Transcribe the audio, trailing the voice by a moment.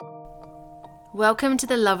Welcome to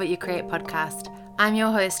the Love What You Create podcast. I'm your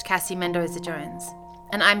host, Cassie Mendoza Jones,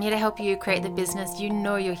 and I'm here to help you create the business you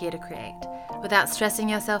know you're here to create without stressing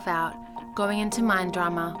yourself out, going into mind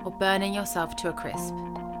drama, or burning yourself to a crisp.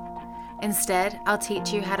 Instead, I'll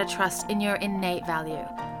teach you how to trust in your innate value,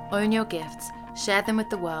 own your gifts, share them with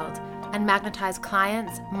the world, and magnetize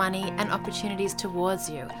clients, money, and opportunities towards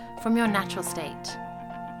you from your natural state.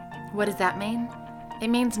 What does that mean? It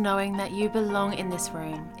means knowing that you belong in this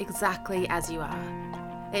room exactly as you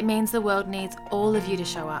are. It means the world needs all of you to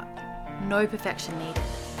show up. No perfection needed.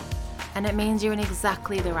 And it means you're in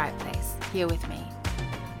exactly the right place, here with me.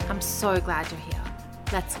 I'm so glad you're here.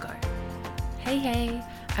 Let's go. Hey,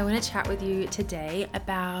 I want to chat with you today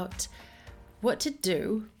about what to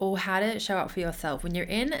do or how to show up for yourself when you're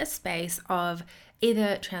in a space of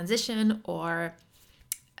either transition or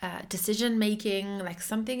decision making, like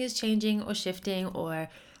something is changing or shifting, or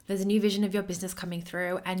there's a new vision of your business coming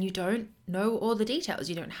through and you don't know all the details.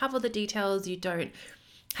 You don't have all the details. You don't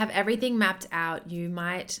have everything mapped out. You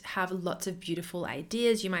might have lots of beautiful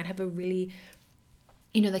ideas. You might have a really,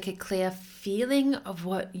 like a clear feeling of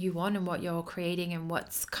what you want and what you're creating and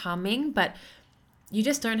what's coming, but you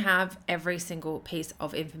just don't have every single piece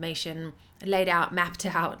of information laid out, mapped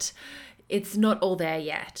out. It's not all there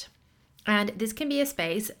yet. And this can be a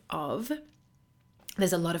space of,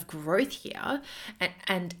 there's a lot of growth here.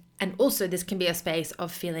 And also this can be a space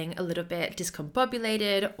of feeling a little bit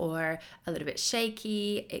discombobulated or a little bit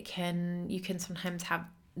shaky. You can sometimes have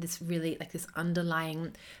this really like this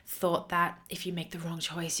underlying thought that if you make the wrong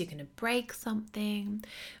choice, you're going to break something,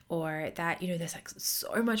 or that, there's like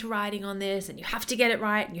so much riding on this and you have to get it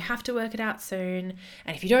right and you have to work it out soon.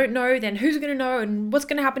 And if you don't know, then who's going to know, and what's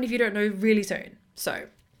going to happen if you don't know really soon? So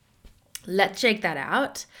let's shake that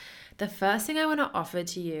out. The first thing I want to offer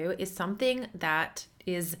to you is something that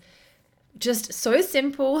is just so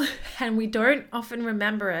simple and we don't often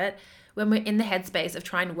remember it when we're in the headspace of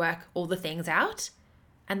trying to work all the things out.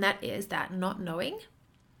 And that is that not knowing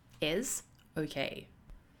is okay.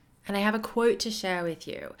 And I have a quote to share with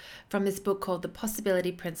you from this book called The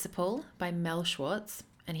Possibility Principle by Mel Schwartz.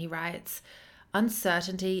 And he writes,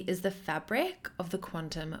 "Uncertainty is the fabric of the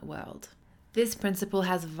quantum world. This principle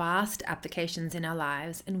has vast applications in our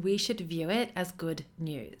lives, and we should view it as good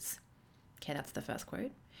news." Okay, that's the first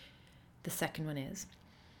quote. The second one is,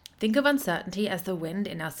 "Think of uncertainty as the wind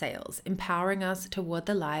in our sails, empowering us toward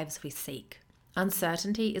the lives we seek.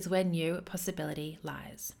 Uncertainty is where new possibility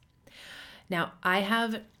lies." Now,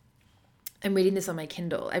 I'm reading this on my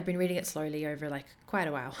Kindle. I've been reading it slowly over like quite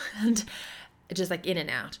a while and just like in and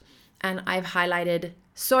out. And I've highlighted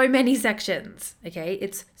so many sections, okay?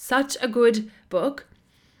 It's such a good book.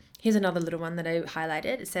 Here's another little one that I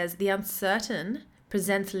highlighted. It says, "The uncertain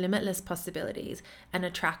presents limitless possibilities and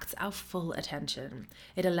attracts our full attention.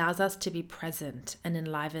 It allows us to be present and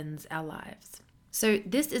enlivens our lives." So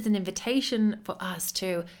this is an invitation for us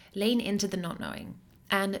to lean into the not knowing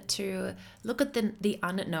and to look at the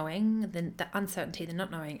unknowing, the uncertainty, the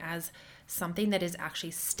not knowing as something that is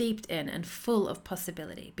actually steeped in and full of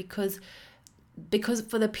possibility, because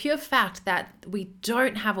for the pure fact that we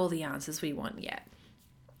don't have all the answers we want yet,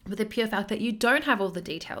 with the pure fact that you don't have all the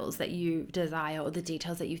details that you desire or the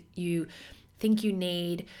details that you think you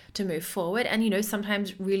need to move forward, and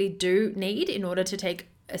sometimes really do need in order to take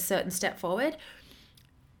a certain step forward.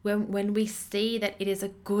 When we see that it is a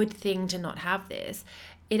good thing to not have this,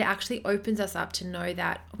 it actually opens us up to know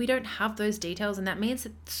that we don't have those details, and that means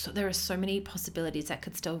that there are so many possibilities that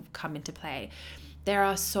could still come into play. There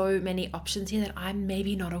are so many options here that I'm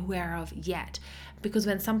maybe not aware of yet, because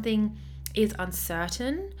when something is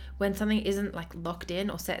uncertain, when something isn't like locked in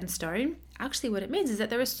or set in stone, actually what it means is that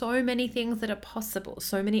there are so many things that are possible,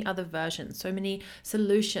 so many other versions, so many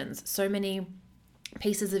solutions, so many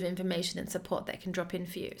pieces of information and support that can drop in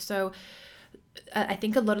for you. So I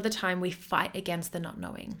think a lot of the time we fight against the not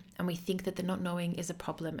knowing, and we think that the not knowing is a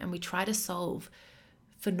problem, and we try to solve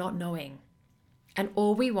for not knowing. And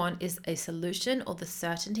all we want is a solution or the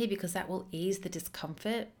certainty, because that will ease the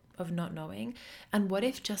discomfort of not knowing. And what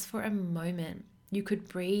if just for a moment you could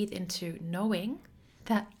breathe into knowing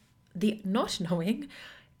that the not knowing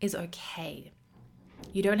is okay?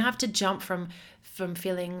 You don't have to jump from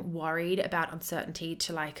feeling worried about uncertainty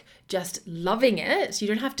to like just loving it. You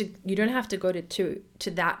don't have to go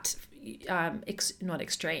to that not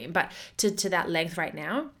extreme, but to that length right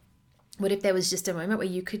now. What if there was just a moment where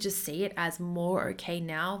you could just see it as more okay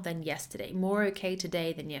now than yesterday, more okay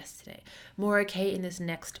today than yesterday, more okay in this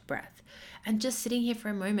next breath, and just sitting here for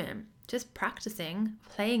a moment, just practicing,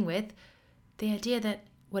 playing with the idea that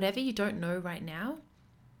whatever you don't know right now,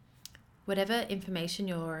 whatever information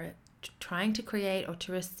you're trying to create or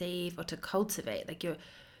to receive or to cultivate. Like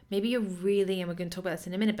maybe you're really, and we're going to talk about this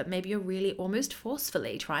in a minute, but maybe you're really almost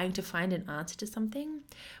forcefully trying to find an answer to something.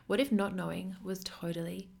 What if not knowing was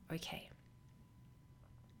totally okay?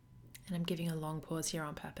 And I'm giving a long pause here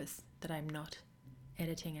on purpose that I'm not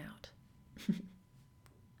editing out.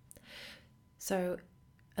 So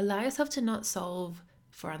allow yourself to not solve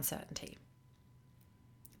for uncertainty.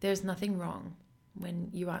 There's nothing wrong when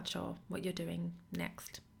you aren't sure what you're doing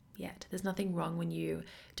next yet. There's nothing wrong when you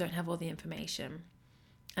don't have all the information.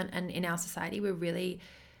 And in our society,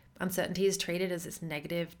 uncertainty is treated as this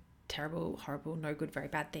negative, terrible, horrible, no good, very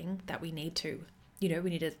bad thing that we need to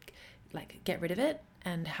like get rid of it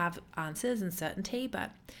and have answers and certainty,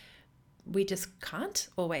 but we just can't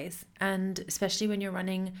always. And especially when you're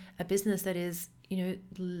running a business that is,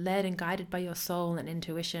 led and guided by your soul and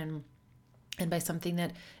intuition and by something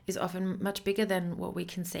that is often much bigger than what we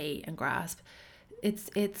can see and grasp.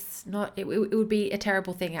 It would be a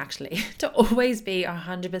terrible thing actually to always be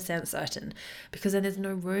 100% certain, because then there's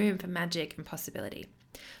no room for magic and possibility.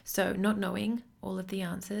 So not knowing all of the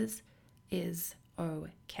answers is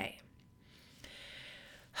okay.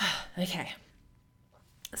 Okay.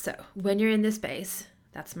 So when you're in this space,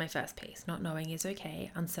 that's my first piece. Not knowing is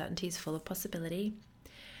okay. Uncertainty is full of possibility.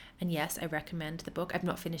 And yes, I recommend the book. I've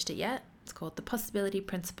not finished it yet. It's called The Possibility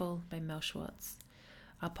Principle by Mel Schwartz.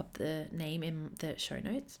 I'll pop the name in the show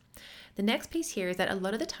notes. The next piece here is that a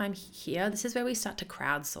lot of the time here, this is where we start to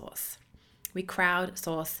crowdsource. We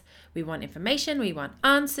crowdsource. We want information. We want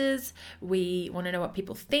answers. We want to know what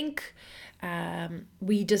people think.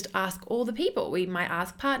 We just ask all the people. We might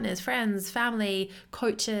ask partners, friends, family,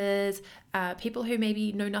 coaches, people who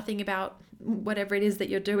maybe know nothing about whatever it is that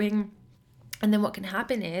you're doing. And then what can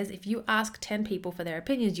happen is if you ask 10 people for their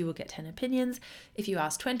opinions, you will get 10 opinions. If you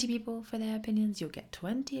ask 20 people for their opinions, you'll get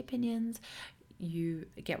 20 opinions. You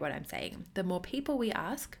get what I'm saying. The more people we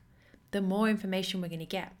ask, the more information we're going to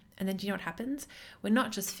get. And then do you know what happens? We're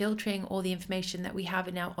not just filtering all the information that we have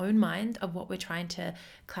in our own mind of what we're trying to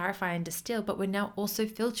clarify and distill, but we're now also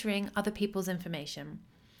filtering other people's information,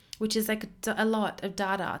 which is like a lot of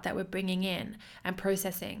data that we're bringing in and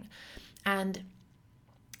processing. And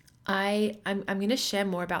I'm going to share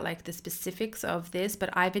more about like the specifics of this,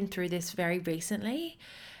 but I've been through this very recently,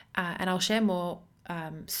 and I'll share more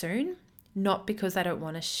soon. Not because I don't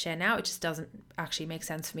want to share now, it just doesn't actually make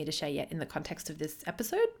sense for me to share yet in the context of this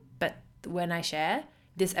episode. But when I share,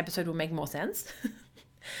 this episode will make more sense.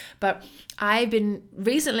 But I've been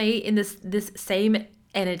recently in this same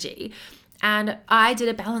energy, and I did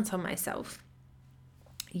a balance on myself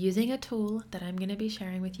using a tool that I'm going to be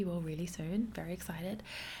sharing with you all really soon. Very excited.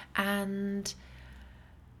 And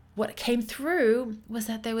what came through was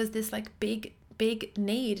that there was this like big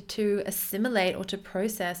need to assimilate or to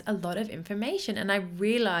process a lot of information. And I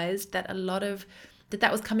realized that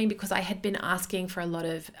that was coming because I had been asking for a lot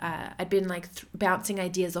of, I'd been like bouncing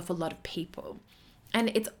ideas off a lot of people. And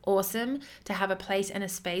it's awesome to have a place and a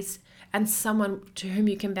space and someone to whom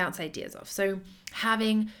you can bounce ideas off. So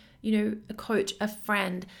having, a coach, a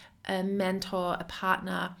friend, a mentor, a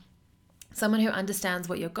partner, someone who understands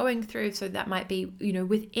what you're going through. So that might be,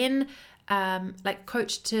 within like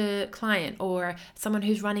coach to client, or someone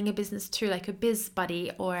who's running a business too, like a biz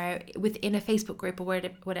buddy, or within a Facebook group, or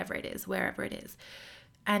whatever it is, wherever it is.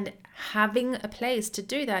 And having a place to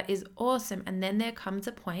do that is awesome. And then there comes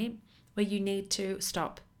a point where you need to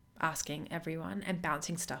stop asking everyone and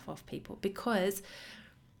bouncing stuff off people, because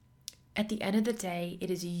at the end of the day,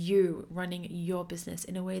 it is you running your business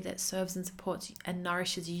in a way that serves and supports and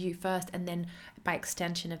nourishes you first, and then by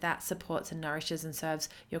extension of that supports and nourishes and serves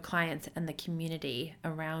your clients and the community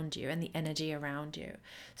around you and the energy around you.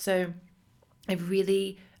 So I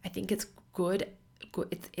think it's good.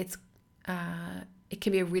 It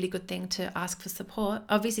can be a really good thing to ask for support.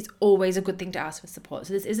 Obviously, it's always a good thing to ask for support.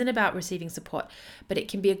 So this isn't about receiving support, but it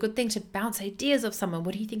can be a good thing to bounce ideas off someone.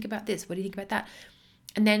 What do you think about this? What do you think about that?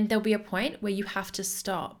 And then there'll be a point where you have to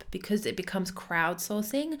stop, because it becomes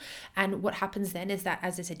crowdsourcing. And what happens then is that,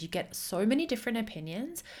 as I said, you get so many different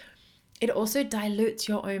opinions. It also dilutes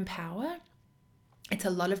your own power. It's a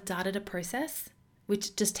lot of data to process,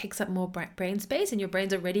 which just takes up more brain space, and your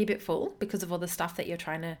brain's already a bit full because of all the stuff that you're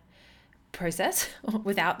trying to process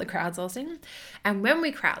without the crowdsourcing. And when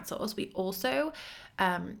we crowdsource, we also,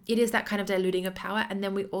 it is that kind of diluting of power. And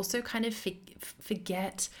then we also kind of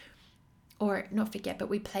forget, or not forget, but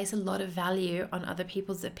we place a lot of value on other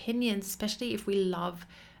people's opinions, especially if we love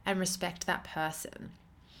and respect that person.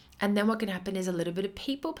 And then what can happen is a little bit of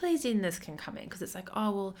people pleasing this can come in, because it's like,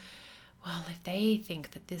 oh, well, if they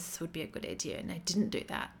think that this would be a good idea and I didn't do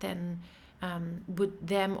that, then would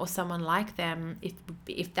them or someone like them,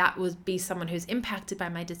 if that would be someone who's impacted by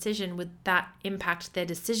my decision, would that impact their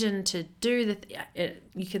decision to do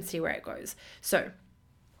you can see where it goes. So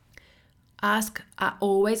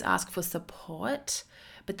always ask for support,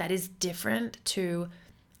 but that is different to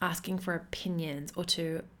asking for opinions or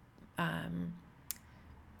to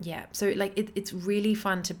so like it's really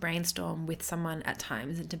fun to brainstorm with someone at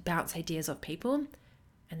times and to bounce ideas off people,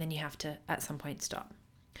 and then you have to at some point stop.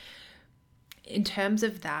 In terms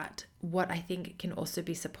of that, what I think can also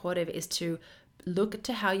be supportive is to look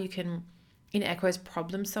to how you can, in air quotes,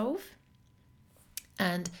 problem solve,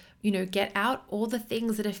 and get out all the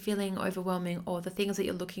things that are feeling overwhelming or the things that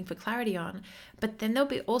you're looking for clarity on. But then there'll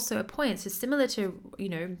be also a point, so similar to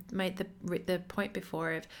the point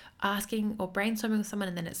before of asking or brainstorming with someone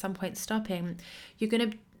and then at some point stopping, you're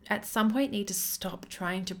going to at some point need to stop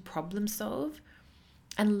trying to problem solve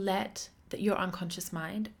and let your unconscious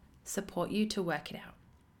mind support you to work it out.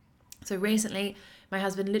 So recently my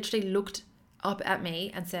husband literally looked up at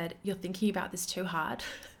me and said, "You're thinking about this too hard."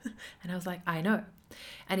 And I was like, "I know."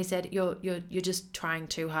 And he said, you're just trying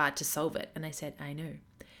too hard to solve it. And I said, "I know."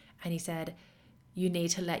 And he said, "You need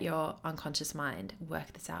to let your unconscious mind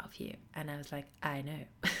work this out for you." And I was like, "I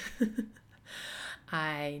know."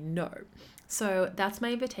 I know. So that's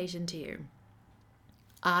my invitation to you.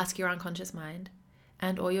 Ask your unconscious mind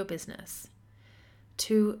and or your business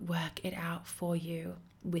to work it out for you,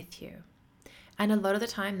 with you. And a lot of the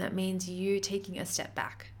time that means you taking a step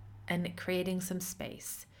back and creating some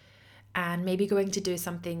space and maybe going to do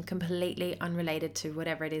something completely unrelated to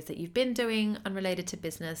whatever it is that you've been doing, unrelated to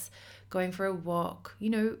business, going for a walk.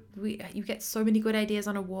 You get so many good ideas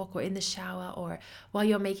on a walk or in the shower or while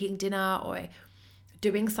you're making dinner or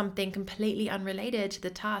doing something completely unrelated to the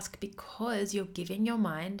task, because you're giving your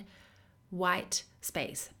mind white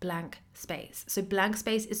space, blank space. So blank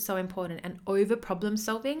space is so important, and over problem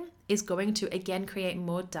solving is going to again create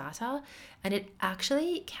more data, and it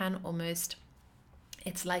actually can almost,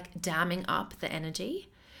 it's like damming up the energy.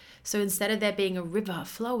 So instead of there being a river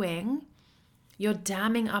flowing, you're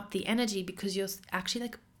damming up the energy because you're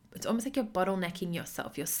actually it's almost like you're bottlenecking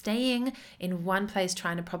yourself. You're staying in one place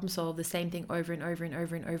trying to problem solve the same thing over and over and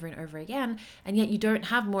over and over and over again. And yet you don't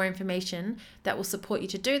have more information that will support you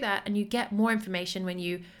to do that. And you get more information when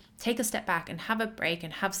you take a step back and have a break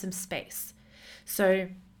and have some space. So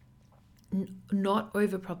not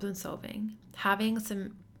over problem solving, having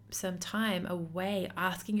some time away,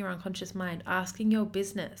 asking your unconscious mind, asking your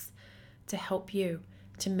business to help you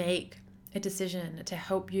to make a decision, to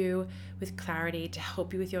help you with clarity, to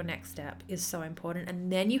help you with your next step is so important. And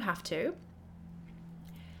then you have to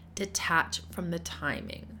detach from the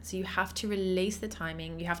timing. So you have to release the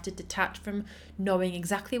timing. You have to detach from knowing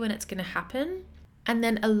exactly when it's going to happen. And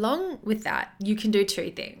then along with that, you can do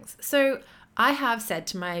two things. So I have said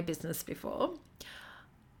to my business before,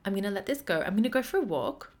 I'm going to let this go. I'm going to go for a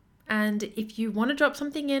walk. And if you want to drop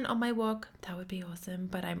something in on my walk, that would be awesome.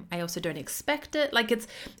 But I also don't expect it. Like it's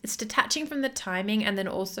detaching from the timing and then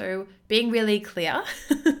also being really clear.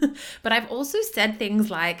 But I've also said things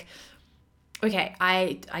like, okay,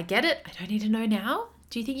 I get it. I don't need to know now.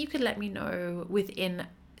 Do you think you could let me know within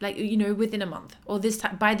a month or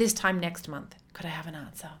by this time next month? Could I have an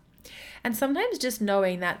answer? And sometimes just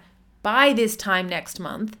knowing that by this time next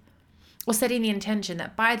month, or setting the intention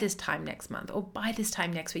that by this time next month or by this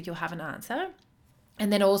time next week, you'll have an answer.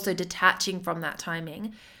 And then also detaching from that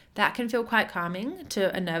timing, that can feel quite calming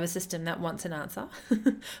to a nervous system that wants an answer,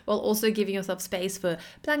 while also giving yourself space for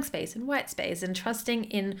blank space and white space and trusting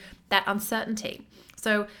in that uncertainty.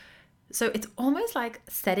 So it's almost like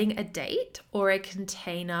setting a date or a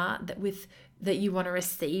container that you want to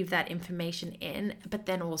receive that information in, but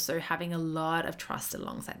then also having a lot of trust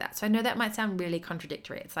alongside that. So I know that might sound really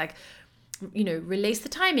contradictory. It's like, release the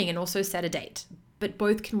timing and also set a date, but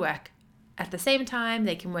both can work at the same time.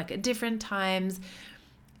 They can work at different times.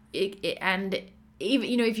 And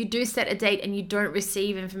even, if you do set a date and you don't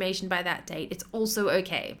receive information by that date, it's also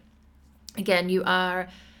okay. Again, you are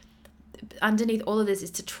underneath all of this is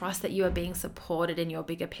to trust that you are being supported in your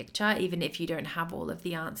bigger picture, even if you don't have all of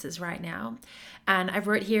the answers right now. And I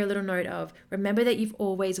wrote here a little note of, remember that you've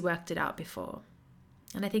always worked it out before.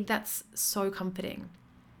 And I think that's so comforting.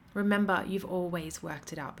 Remember, you've always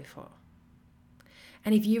worked it out before.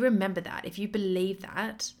 And if you remember that, if you believe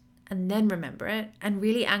that, and then remember it and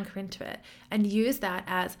really anchor into it and use that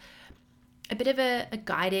as a bit of a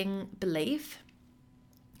guiding belief,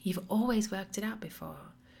 you've always worked it out before.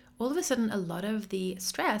 All of a sudden, a lot of the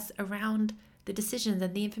stress around the decisions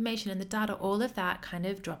and the information and the data, all of that kind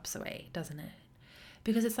of drops away, doesn't it?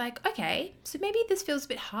 because it's like, okay, so maybe this feels a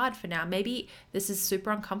bit hard for now. Maybe this is super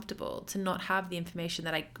uncomfortable to not have the information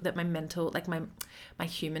that my mental, like my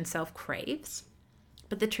human self craves.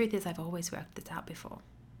 But the truth is I've always worked this out before,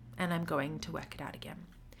 and I'm going to work it out again.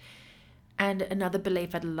 And another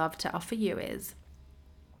belief I'd love to offer you is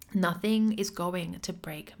nothing is going to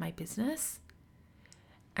break my business.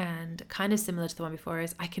 And kind of similar to the one before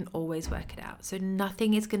is I can always work it out. So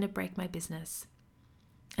nothing is going to break my business,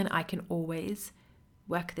 and I can always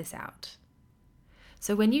work this out.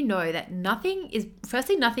 So when you know that nothing is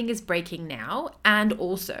breaking now, and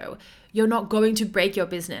also you're not going to break your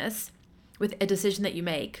business with a decision that you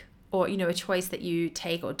make, or, a choice that you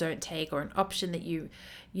take or don't take, or an option that you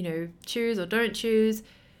choose or don't choose.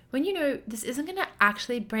 When this isn't going to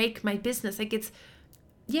actually break my business, like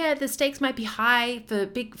the stakes might be high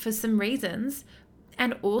for some reasons,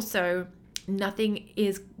 and also nothing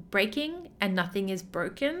is breaking and nothing is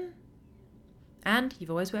broken, and you've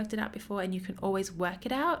always worked it out before and you can always work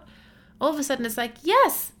it out. All of a sudden it's like,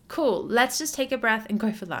 yes, cool, let's just take a breath and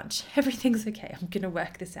go for lunch. Everything's okay. I'm going to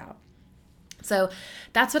work this out. So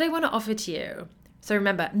that's what I want to offer to you. So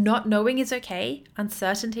remember, not knowing is okay.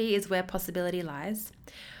 Uncertainty is where possibility lies.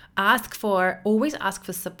 Always ask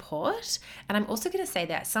for support. And I'm also going to say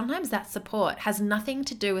that sometimes that support has nothing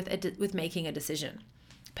to do with making a decision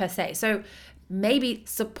per se. So maybe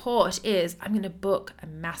support is, I'm going to book a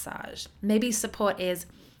massage. Maybe support is,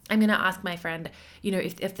 I'm going to ask my friend,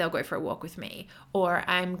 if they'll go for a walk with me. Or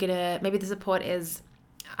maybe the support is,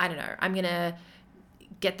 I'm going to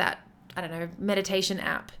get that, meditation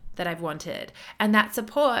app that I've wanted. And that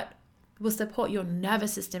support will support your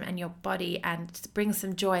nervous system and your body and bring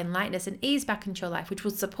some joy and lightness and ease back into your life, which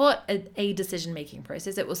will support a decision-making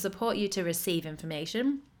process. It will support you to receive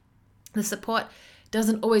information. The support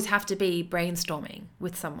doesn't always have to be brainstorming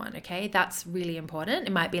with someone, okay? That's really important.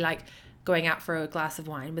 It might be like going out for a glass of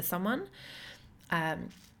wine with someone,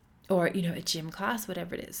 or, a gym class,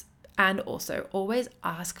 whatever it is. And also always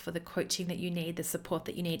ask for the coaching that you need, the support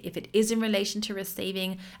that you need, if it is in relation to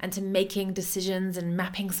receiving and to making decisions and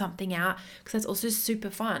mapping something out, because that's also super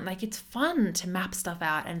fun. Like, it's fun to map stuff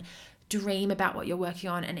out and dream about what you're working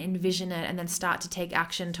on and envision it and then start to take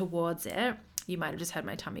action towards it. You might have just heard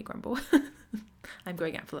my tummy grumble. I'm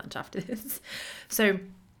going out for lunch after this. So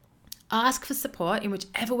ask for support in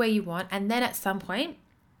whichever way you want. And then at some point,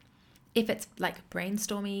 if it's like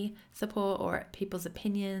brainstormy support or people's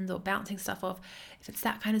opinions or bouncing stuff off, if it's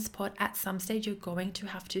that kind of support, at some stage you're going to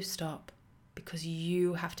have to stop, because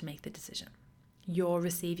you have to make the decision. You're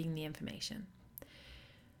receiving the information.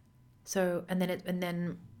 So, and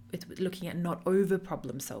then it's looking at not over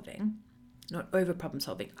problem solving,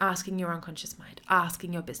 asking your unconscious mind,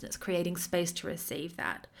 asking your business, creating space to receive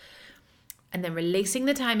that. And then releasing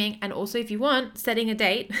the timing, and also, if you want, setting a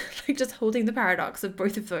date, like just holding the paradox of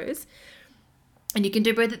both of those. And you can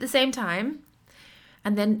do both at the same time.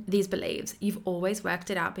 And then these beliefs, you've always worked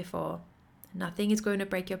it out before. Nothing is going to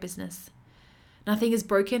break your business. Nothing is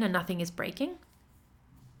broken and nothing is breaking.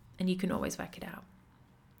 And you can always work it out.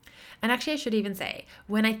 And actually, I should even say,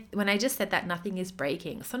 when I just said that nothing is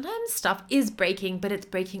breaking, sometimes stuff is breaking, but it's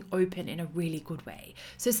breaking open in a really good way.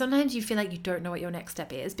 So sometimes you feel like you don't know what your next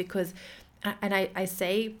step is, because, and I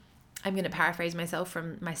say, I'm going to paraphrase myself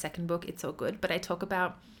from my second book, It's All Good, but I talk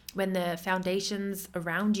about when the foundations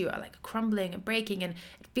around you are like crumbling and breaking and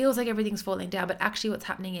it feels like everything's falling down, but actually what's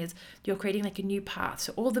happening is you're creating like a new path.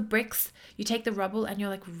 So all the bricks, you take the rubble and you're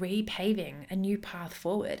like repaving a new path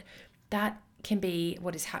forward. That can be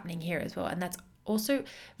what is happening here as well. And that's also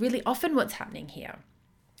really often what's happening here.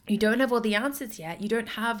 You don't have all the answers yet.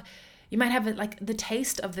 You might have like the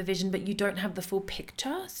taste of the vision, but you don't have the full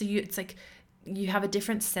picture. So it's like you have a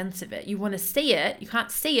different sense of it. You want to see it. You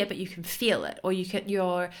can't see it, but you can feel it. Or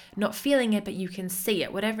you're not feeling it, but you can see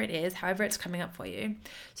it. Whatever it is, however it's coming up for you.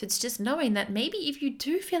 So it's just knowing that maybe if you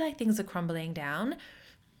do feel like things are crumbling down,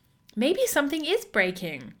 maybe something is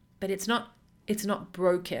breaking, but it's not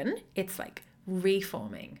broken. It's like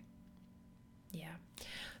reforming. Yeah.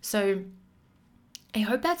 So I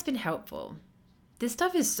hope that's been helpful. This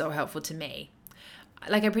stuff is so helpful to me.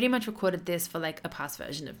 Like, I pretty much recorded this for like a past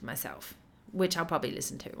version of myself, which I'll probably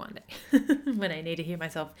listen to one day when I need to hear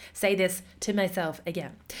myself say this to myself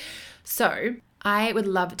again. So I would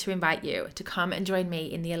love to invite you to come and join me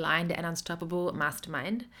in the Aligned and Unstoppable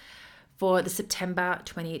Mastermind for the September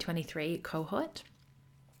 2023 cohort.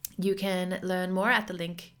 You can learn more at the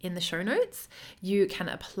link in the show notes. You can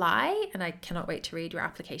apply, and I cannot wait to read your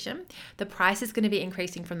application. The price is going to be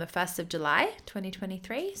increasing from the 1st of July,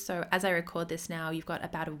 2023. So as I record this now, you've got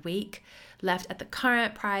about a week left at the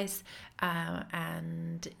current price,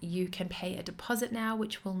 and you can pay a deposit now,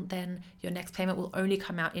 which will then, your next payment will only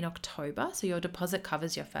come out in October. So your deposit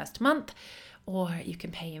covers your first month, or you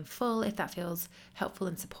can pay in full if that feels helpful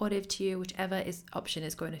and supportive to you, whichever option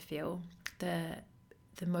is going to feel the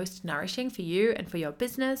most nourishing for you and for your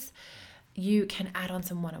business. You can add on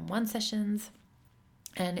some one-on-one sessions,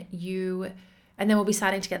 and then we'll be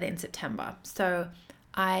starting together in September. So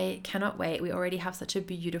I cannot wait. We already have such a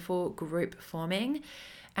beautiful group forming,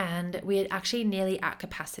 and we're actually nearly at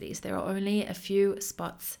capacity. So there are only a few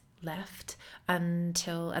spots left and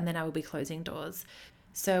then I will be closing doors.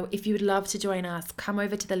 So if you would love to join us, come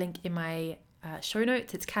over to the link in my show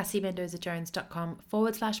notes. It's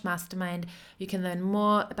CassieMendozaJones.com/mastermind. You can learn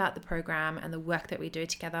more about the program and the work that we do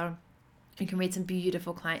together. You can read some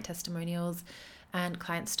beautiful client testimonials and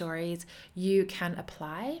client stories. You can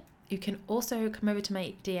apply. You can also come over to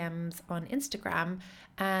my DMs on Instagram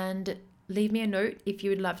and leave me a note if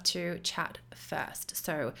you would love to chat first.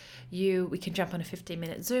 So we can jump on a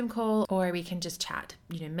 15-minute Zoom call, or we can just chat,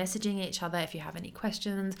 messaging each other if you have any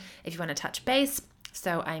questions, if you want to touch base.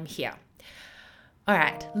 So I'm here. All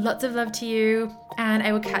right, lots of love to you, and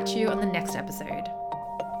I will catch you on the next episode.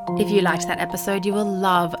 If you liked that episode, you will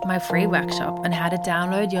love my free workshop on how to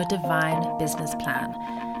download your divine business plan.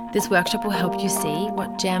 This workshop will help you see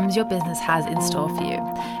what gems your business has in store for you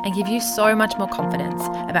and give you so much more confidence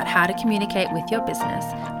about how to communicate with your business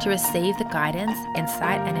to receive the guidance,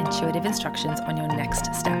 insight, and intuitive instructions on your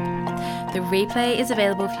next step. The replay is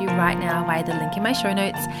available for you right now via the link in my show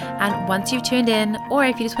notes. And once you've tuned in, or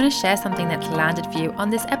if you just want to share something that's landed for you on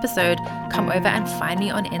this episode, come over and find me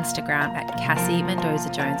on Instagram at Cassie Mendoza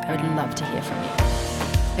Jones. I would love to hear from you.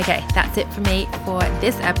 Okay, that's it for me for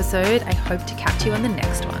this episode. I hope to catch you on the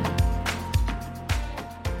next one.